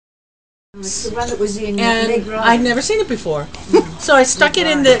It's the one that was in and Meg Ryan. I'd never seen it before. So I stuck it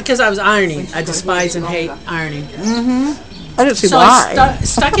in because I was ironing. I despise and hate ironing. I don't see So why. I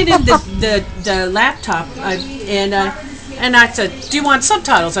stuck it in the laptop, and I said, "Do you want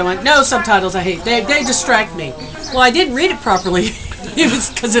subtitles?" I went, "No, subtitles I hate. They distract me." Well, I didn't read it properly. It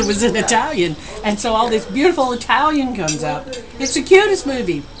was because it was in Italian, and so all this beautiful Italian comes out. It's the cutest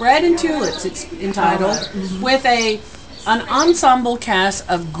movie, Bread and Tulips. It's entitled, with an ensemble cast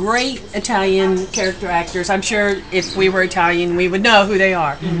of great Italian character actors. I'm sure if we were Italian, we would know who they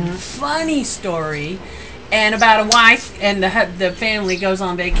are. Funny story, and about a wife and the family goes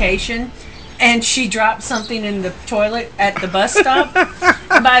on vacation, and she drops something in the toilet at the bus stop.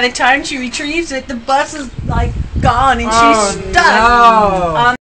 And by the time she retrieves it, the bus is like gone, and she's stuck on